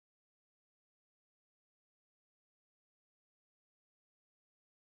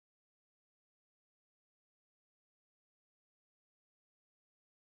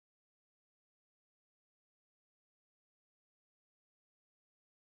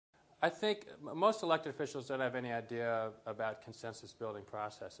I think most elected officials don't have any idea about consensus-building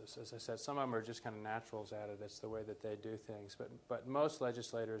processes. As I said, some of them are just kind of naturals at it. It's the way that they do things. But most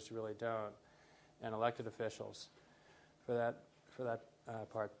legislators really don't, and elected officials for that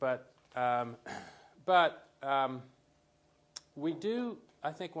part. But we do,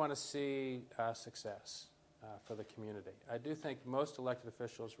 I think, want to see success for the community. I do think most elected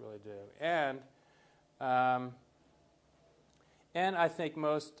officials really do. And I think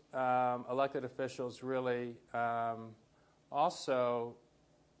most elected officials really also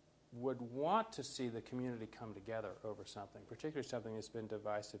would want to see the community come together over something, particularly something that's been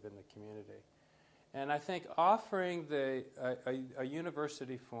divisive in the community. And I think offering a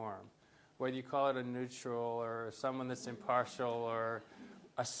university forum, whether you call it a neutral or someone that's impartial or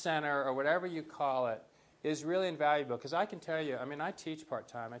a center or whatever you call it, is really invaluable. Because I can tell you, I mean, I teach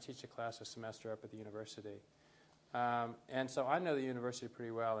part-time. I teach a class a semester up at the university. And so I know the university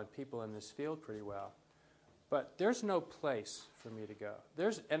pretty well and people in this field pretty well. But there's no place for me to go.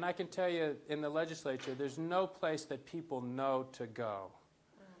 And I can tell you, in the legislature, there's no place that people know to go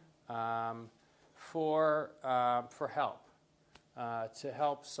for help, to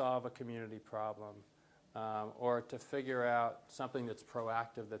help solve a community problem, or to figure out something that's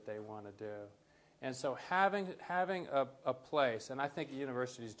proactive that they want to do. And so having a place, and I think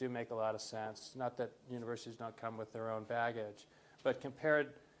universities do make a lot of sense, not that universities don't come with their own baggage, but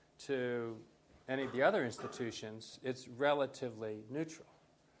compared to any of the other institutions, it's relatively neutral.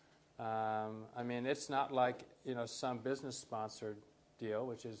 I mean, it's not like, you know, some business-sponsored deal,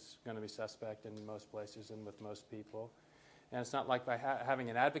 which is going to be suspect in most places and with most people. And it's not like by having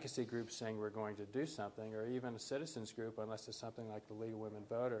an advocacy group saying we're going to do something, or even a citizens group, unless it's something like the League of Women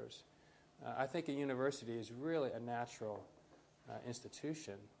Voters. I think a university is really a natural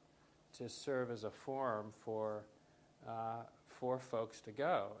institution to serve as a forum for folks to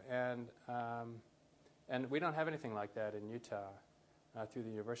go. And we don't have anything like that in Utah through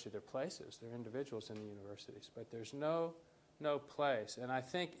the university. There are places, there are individuals in the universities, but there's no place. And I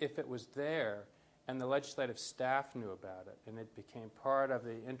think if it was there and the legislative staff knew about it and it became part of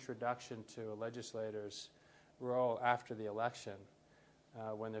the introduction to a legislator's role after the election,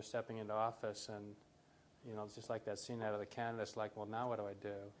 when they're stepping into office, and you know, it's just like that scene out of the candidates, like, well, now what do I do?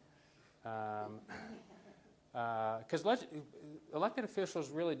 Because elected officials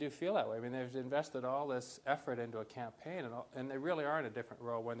really do feel that way. I mean, they've invested all this effort into a campaign, and they really are in a different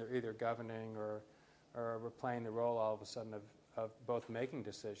role when they're either governing or playing the role all of a sudden of both making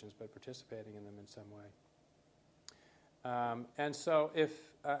decisions but participating in them in some way. And so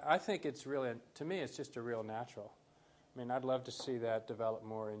I think it's really, to me, it's just a real natural. I mean, I'd love to see that develop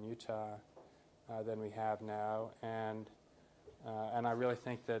more in Utah than we have now, and I really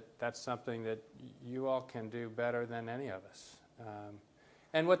think that that's something that you all can do better than any of us.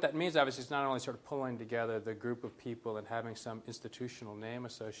 And what that means, obviously, is not only sort of pulling together the group of people and having some institutional name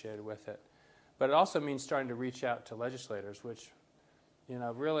associated with it, but it also means starting to reach out to legislators, which, you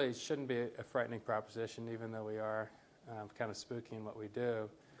know, really shouldn't be a frightening proposition, even though we are kind of spooky in what we do.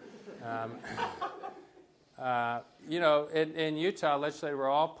 You know, in Utah, legislators, we're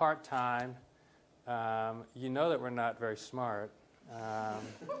all part-time. You know that we're not very smart.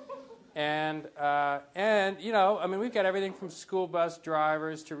 And you know, I mean, we've got everything from school bus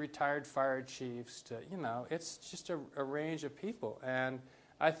drivers to retired fire chiefs to, you know, it's just a range of people. And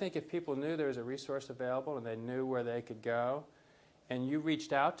I think if people knew there was a resource available and they knew where they could go, and you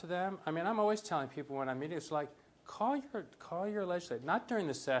reached out to them, I mean, I'm always telling people when I'm meeting, it's like, call your legislator. Not during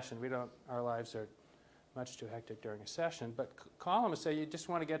the session. Our lives are much too hectic during a session, but call them and say you just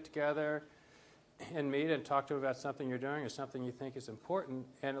want to get together and meet and talk to them about something you're doing or something you think is important.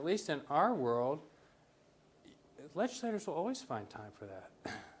 And at least in our world, legislators will always find time for that.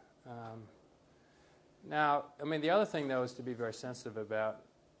 Now, I mean, the other thing, though, is to be very sensitive about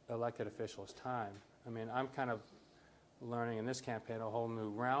elected officials' time. I mean, I'm kind of learning in this campaign a whole new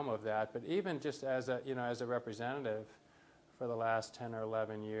realm of that, but even just as a representative for the last 10 or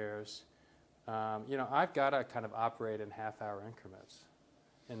 11 years, you know, I've got to kind of operate in half-hour increments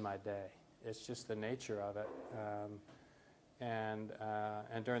in my day. It's just the nature of it. And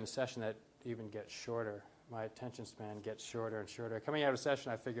during the session, that even gets shorter. My attention span gets shorter and shorter. Coming out of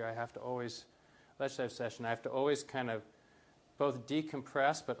session, I figure I have to always, legislative session, I have to always kind of both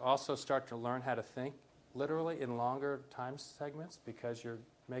decompress but also start to learn how to think literally in longer time segments because you're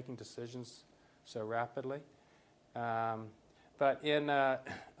making decisions so rapidly. But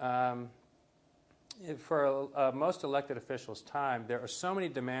for most elected officials' time, there are so many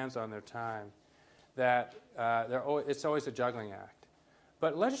demands on their time that it's always a juggling act.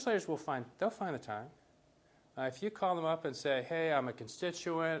 But legislators they'll find the time. If you call them up and say, hey, I'm a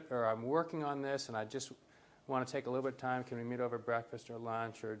constituent or I'm working on this and I just want to take a little bit of time, can we meet over breakfast or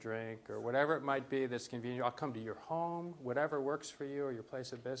lunch or a drink or whatever it might be that's convenient, I'll come to your home, whatever works for you or your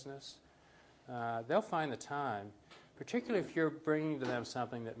place of business. They'll find the time, particularly if you're bringing to them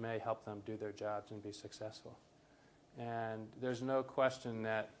something that may help them do their jobs and be successful. And there's no question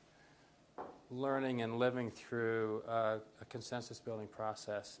that learning and living through a consensus building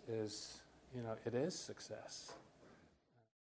process is, it is success.